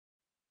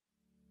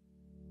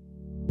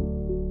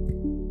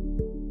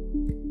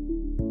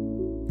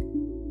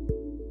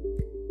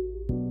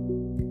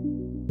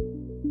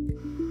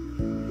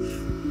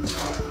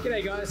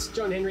G'day guys,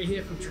 John Henry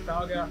here from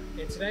Trafalgar,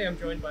 and today I'm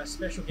joined by a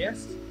special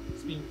guest.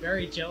 He's been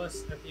very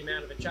jealous of the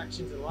amount of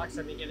attractions and likes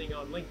I've been getting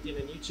on LinkedIn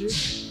and YouTube.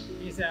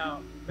 He's our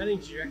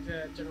Managing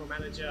Director, General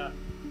Manager,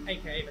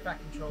 aka the Back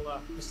Controller,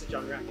 Mr.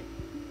 John Rackett.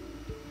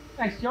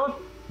 Thanks John,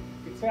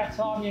 it's about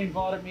time you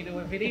invited me to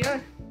a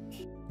video.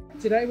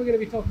 Today we're going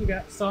to be talking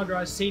about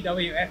Sidrise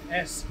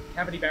CWFS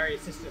cavity barrier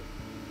system.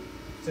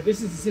 So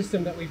this is a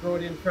system that we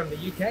brought in from the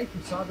UK,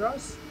 from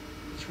Sidrise,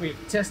 which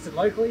we've tested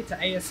locally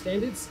to AS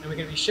standards, and we're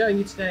going to be showing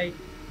you today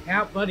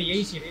how bloody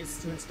easy it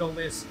is to install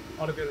this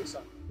on a building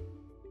site.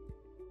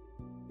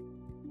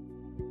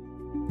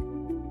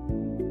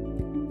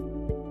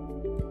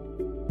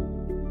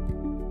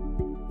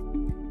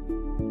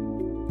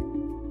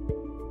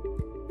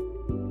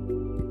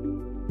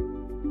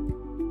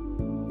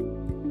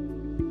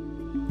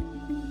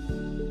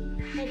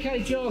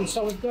 Okay John,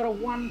 so we've got a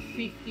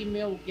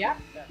 150mm gap.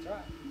 That's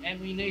right. And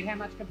we need how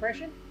much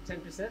compression?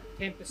 10%.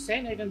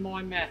 10%, even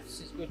my maths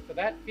is good for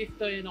that.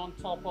 15 on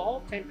top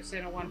of,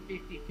 10% of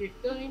 150,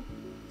 15.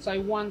 So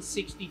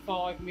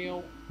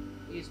 165mm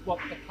is what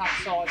the cut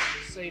size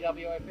of the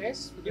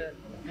CWFS for the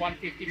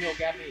 150mm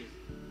gap is.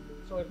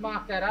 So we've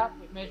marked that up,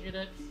 we've measured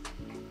it.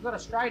 We've got a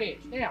straight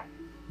edge. Now,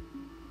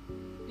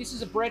 this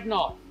is a bread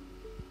knife.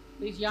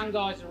 These young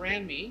guys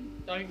around me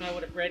don't know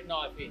what a bread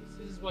knife is.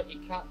 This is what you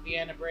cut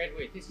Vienna bread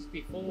with. This is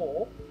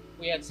before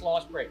we had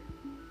sliced bread.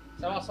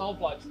 So us old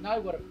blokes know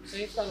what it is.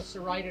 See, it's got a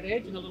serrated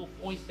edge and a little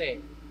point there.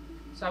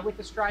 So with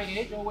the straight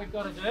edge, all we've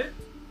got to do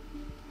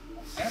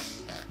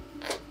is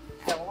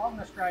go along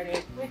the straight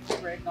edge with the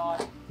bread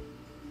knife.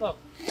 Look.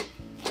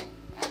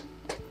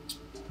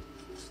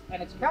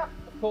 And it's cut.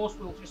 Of course,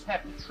 we'll just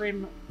have to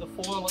trim the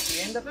foil at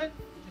the end of it.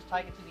 Just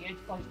take it to the edge,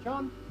 please,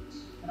 John.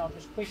 And I'll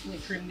just quickly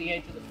trim the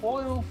edge of the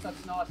foil so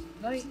it's nice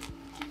and neat.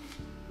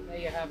 There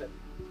you have it.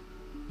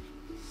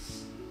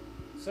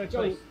 So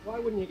John, why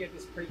wouldn't you get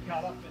this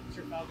pre-cut up at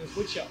Trafalgar's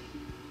woodshop?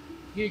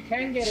 You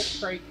can get it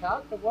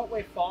pre-cut, but what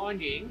we're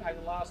finding over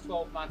the last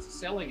 12 months of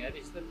selling it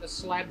is that the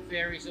slab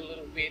varies a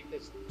little bit.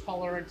 There's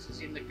tolerances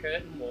in the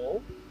curtain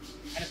wall,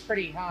 and it's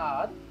pretty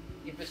hard,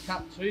 if it's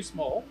cut too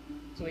small,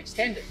 to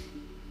extend it.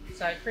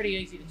 So it's pretty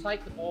easy to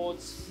take the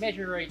boards,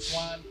 measure each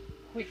one,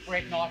 quick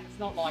bread knife. It's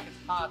not like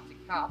it's hard to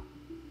cut.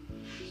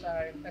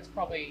 So that's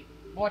probably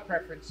my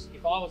preference.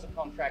 If I was a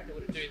contractor,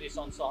 would do this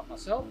on site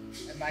myself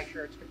and make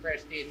sure it's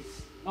compressed in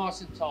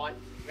nice and tight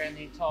around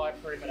the entire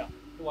perimeter,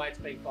 the way it's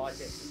been fire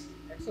tested.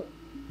 Excellent.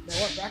 Now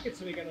what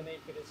brackets are we going to need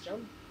for this,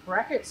 John?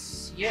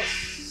 Brackets, yes.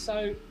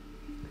 So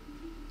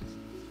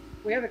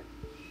we have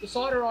the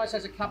Siderise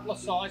has a couple of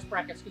size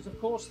brackets, because of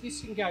course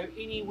this can go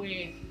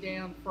anywhere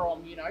down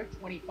from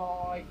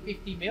 25,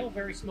 50mm,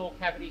 very small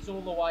cavities,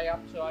 all the way up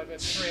to over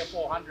 300 or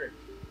 400.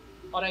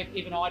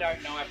 Even I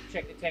don't know, I have to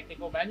check the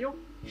technical manual,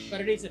 but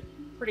it is a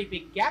pretty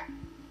big gap.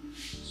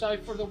 So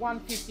for the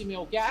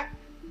 150mm gap,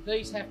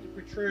 these have to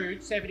protrude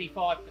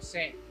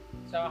 75%.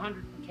 So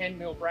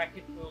 110mm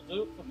bracket will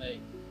do it for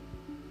me.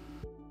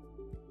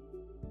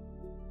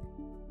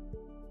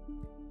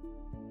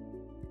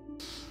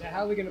 Now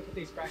how are we going to put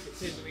these brackets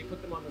in? Do we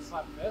put them on the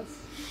slab first?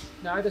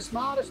 No, the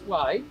smartest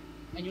way,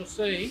 and you'll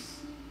see,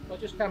 if I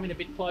just come in a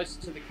bit closer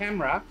to the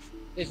camera,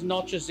 there's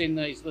notches in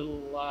these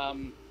little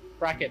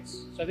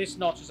brackets. So this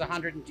notch is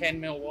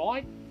 110mm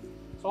wide.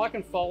 So I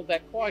can fold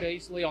that quite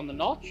easily on the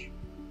notch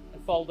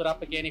and fold it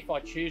up again if I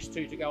choose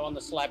to go on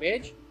the slab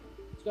edge.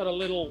 It's got a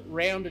little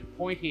rounded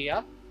point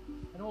here,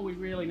 and all we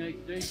really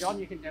need to do, John,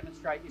 you can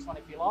demonstrate this one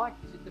if you like,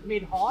 is at the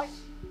mid-height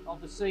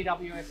of the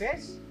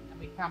CWFS, and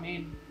we come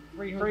in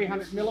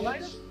 300mm.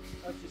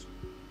 Let's just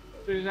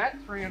do that,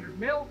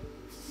 300mm.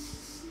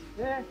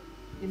 There,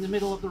 in the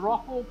middle of the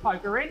rock wall,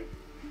 poke her in.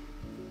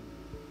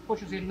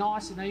 Pushes in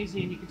nice and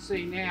easy, and you can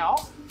see now,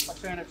 if I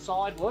turn it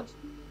sideways,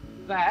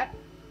 that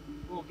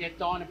will get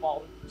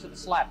dynabolted to the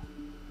slab.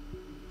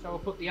 So we'll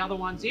put the other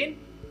ones in,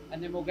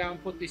 and then we'll go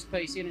and put this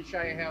piece in and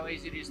show you how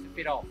easy it is to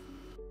fit off.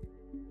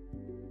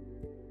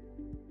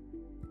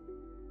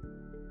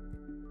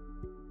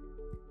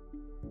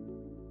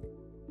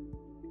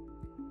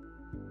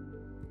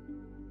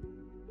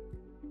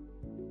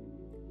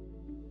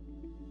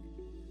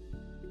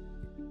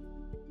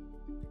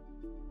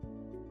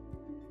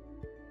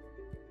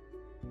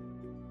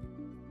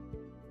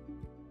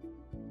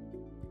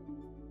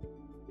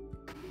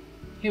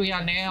 Here we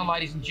are now,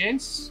 ladies and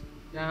gents,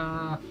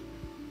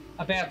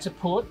 about to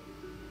put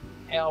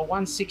our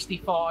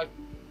 165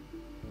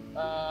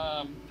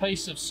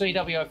 piece of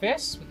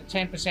CWFS with a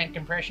 10%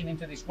 compression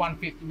into this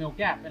 150mm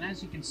gap. And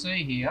as you can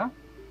see here,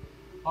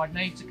 I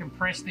need to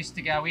compress this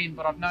to go in,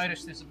 but I've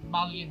noticed there's a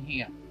mullion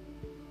here.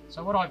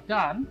 So what I've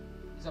done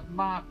is I've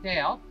marked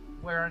out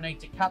where I need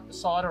to cut the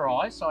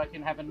Siderise so I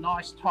can have a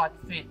nice tight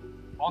fit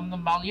on the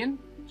mullion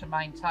to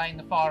maintain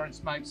the fire and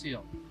smoke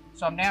seal.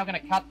 So I'm now going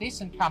to cut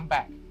this and come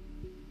back.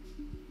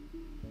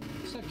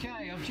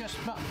 Okay, I've just,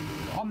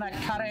 on that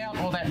cutout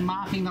or that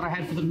marking that I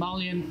had for the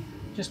mullion,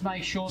 just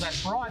make sure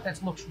that's right,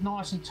 that looks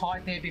nice and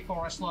tight there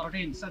before I slot it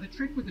in. So the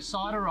trick with the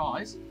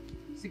Siderise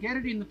is to get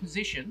it in the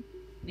position,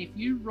 and if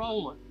you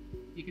roll it,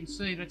 you can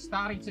see that it's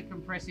starting to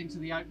compress into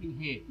the opening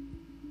here.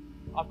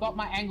 I've got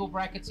my angle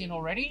brackets in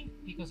already,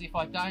 because if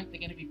I don't, they're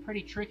going to be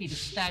pretty tricky to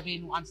stab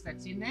in once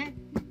that's in there.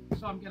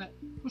 So I'm going to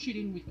push it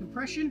in with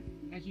compression,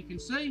 as you can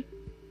see,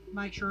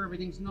 make sure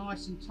everything's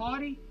nice and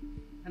tidy,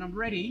 and I'm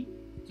ready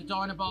to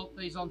dynabolt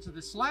these onto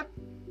the slab.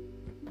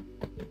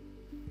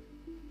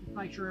 Just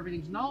make sure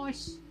everything's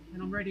nice,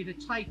 and I'm ready to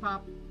tape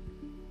up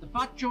the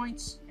butt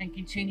joints and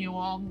continue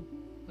on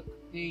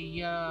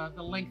the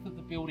length of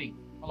the building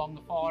along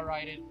the fire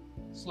rated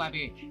slab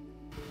edge.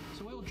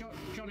 So while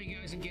Johnny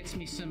goes and gets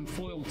me some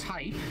foil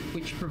tape,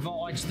 which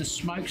provides the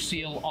smoke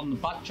seal on the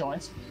butt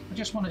joints, I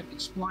just want to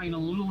explain a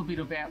little bit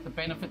about the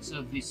benefits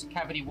of this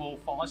cavity wall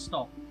fire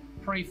stop.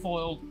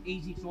 Pre-foiled,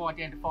 easy to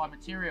identify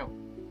material.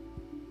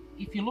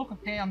 If you look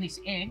down this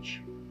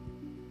edge,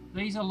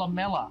 these are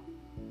lamella,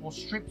 or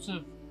strips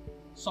of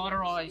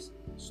Siderise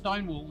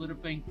stone wool that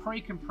have been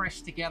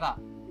pre-compressed together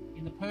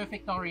in the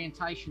perfect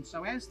orientation.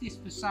 So as this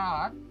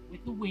facade,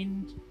 with the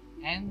wind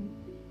and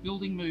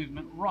building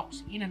movement,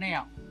 rocks in and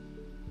out,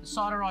 the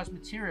Siderise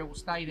material will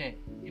stay there.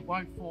 It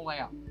won't fall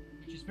out,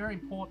 which is very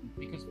important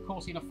because, of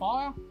course, in a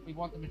fire, we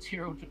want the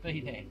material to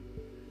be there.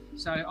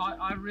 So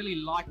I really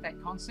like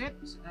that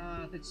concept.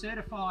 The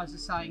certifiers are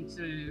saying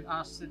to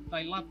us that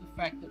they love the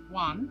fact that,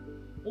 one,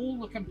 all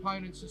the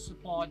components are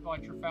supplied by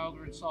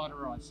Trafalgar and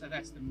Siderise. So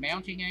that's the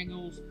mounting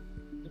angles,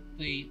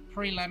 the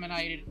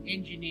pre-laminated,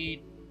 engineered,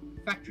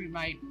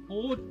 factory-made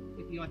board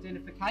with the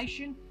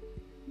identification,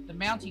 the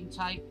mounting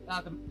tape,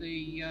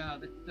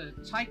 the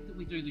tape that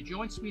we do the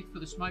joints with for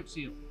the smoke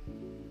seal.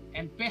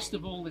 And best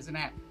of all, there's an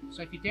app.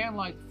 So if you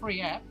download the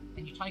free app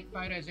and you take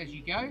photos as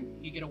you go,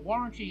 you get a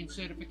warranty and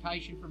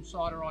certification from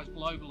Siderise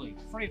globally,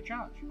 free of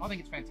charge. I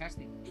think it's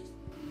fantastic.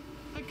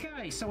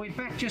 Okay, so we're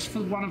back just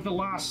for one of the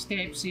last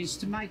steps, is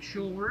to make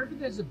sure wherever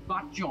there's a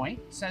butt joint,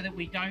 so that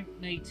we don't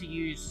need to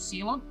use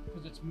sealant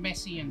because it's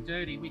messy and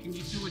dirty, we can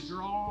just do a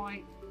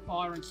dry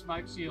fire and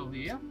smoke seal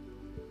here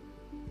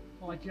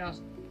by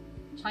just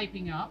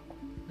taping up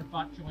the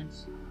butt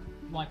joints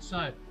like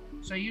so.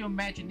 So you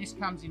imagine this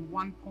comes in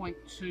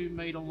 1.2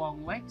 metre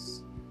long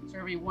lengths. So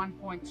every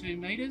 1.2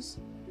 metres,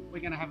 we're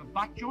going to have a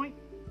butt joint,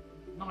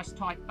 nice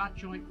tight butt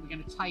joint. We're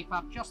going to tape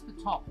up just the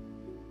top.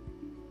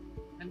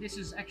 And this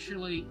is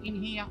actually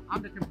in here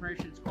under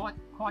compression. It's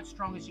quite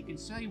strong, as you can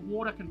see.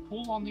 Water can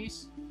pull on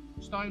this.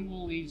 Stone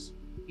wool is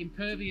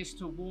impervious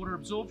to water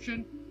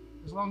absorption.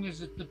 As long as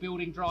the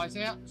building dries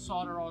out, the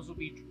Siderise will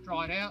be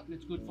dried out, and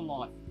it's good for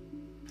life.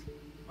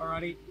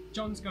 Alrighty,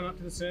 John's gone up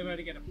to the servo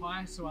to get a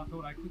pie, so I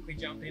thought I'd quickly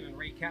jump in and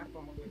recap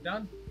on what we've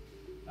done.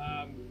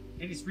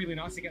 It is really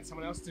nice to get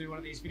someone else to do one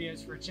of these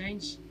videos for a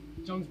change.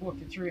 John's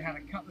walked you through how to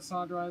cut the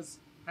Siderise,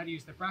 how to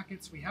use the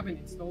brackets. We haven't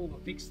installed or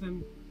fixed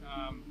them,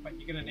 but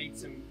you're going to need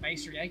some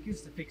masonry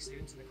anchors to fix it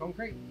into the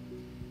concrete.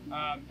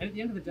 And at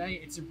the end of the day,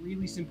 it's a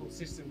really simple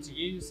system to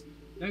use.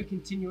 No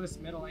continuous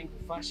metal angle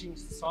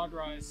flashings. The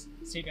Sidrise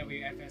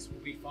CWFS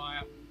will be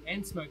fire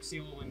and smoke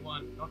seal all in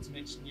one, not to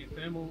mention your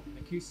thermal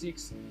and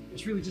acoustics.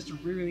 It's really just a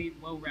really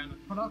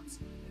well-rounded product.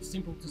 It's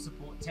simple to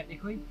support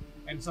technically,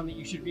 and something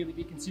you should really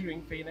be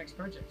considering for your next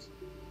project.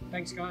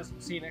 Thanks guys,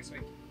 see you next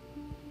week.